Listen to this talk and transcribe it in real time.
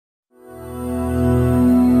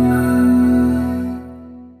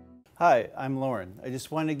Hi, I'm Loren. I just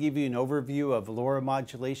want to give you an overview of LoRa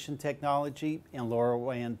Modulation Technology and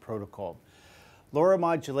LoRaWAN protocol. LoRa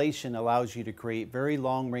Modulation allows you to create very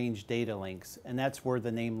long-range data links, and that's where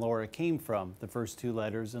the name LoRa came from, the first two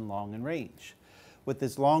letters in long and range. With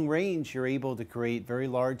this long range, you're able to create very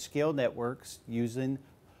large-scale networks using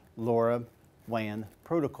LoRaWAN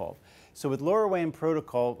protocol. So with LoRaWAN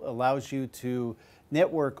protocol allows you to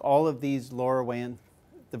network all of these LoRaWAN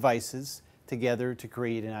devices together to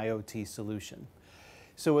create an IoT solution.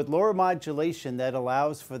 So with LoRa Modulation, that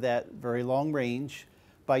allows for that very long range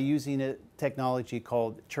by using a technology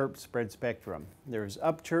called Chirp Spread Spectrum. There's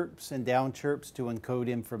up chirps and down chirps to encode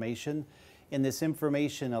information, and this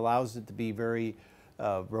information allows it to be very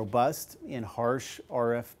robust in harsh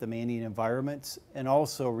RF demanding environments, and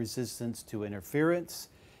also resistance to interference,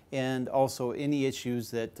 and also any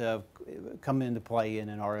issues that come into play in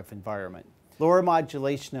an RF environment. LoRa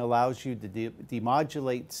Modulation allows you to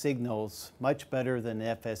demodulate signals much better than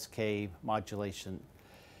FSK modulation.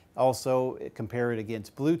 Also, compare it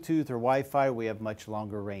against Bluetooth or Wi-Fi, we have much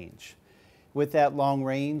longer range. With that long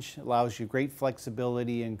range, it allows you great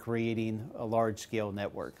flexibility in creating a large-scale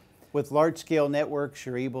network. With large-scale networks,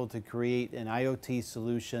 you're able to create an IoT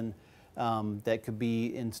solution that could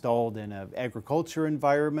be installed in an agriculture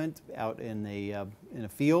environment, out in a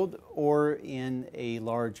field, or in a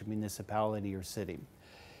large municipality or city.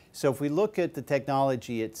 So if we look at the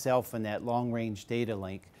technology itself and that long-range data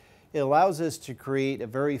link, it allows us to create a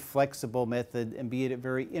very flexible method and be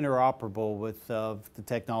very interoperable with the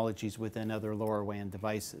technologies within other LoRaWAN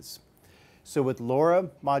devices. So with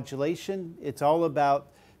LoRa Modulation, it's all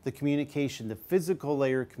about the communication, the physical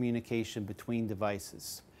layer communication between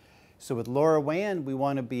devices. So with LoRaWAN, we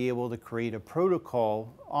want to be able to create a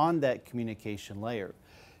protocol on that communication layer.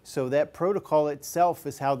 So that protocol itself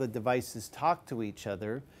is how the devices talk to each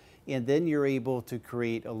other, and then you're able to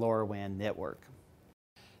create a LoRaWAN network.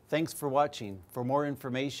 Thanks for watching. For more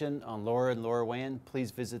information on LoRa and LoRaWAN, please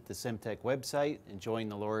visit the Semtech website and join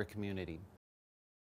the LoRa community.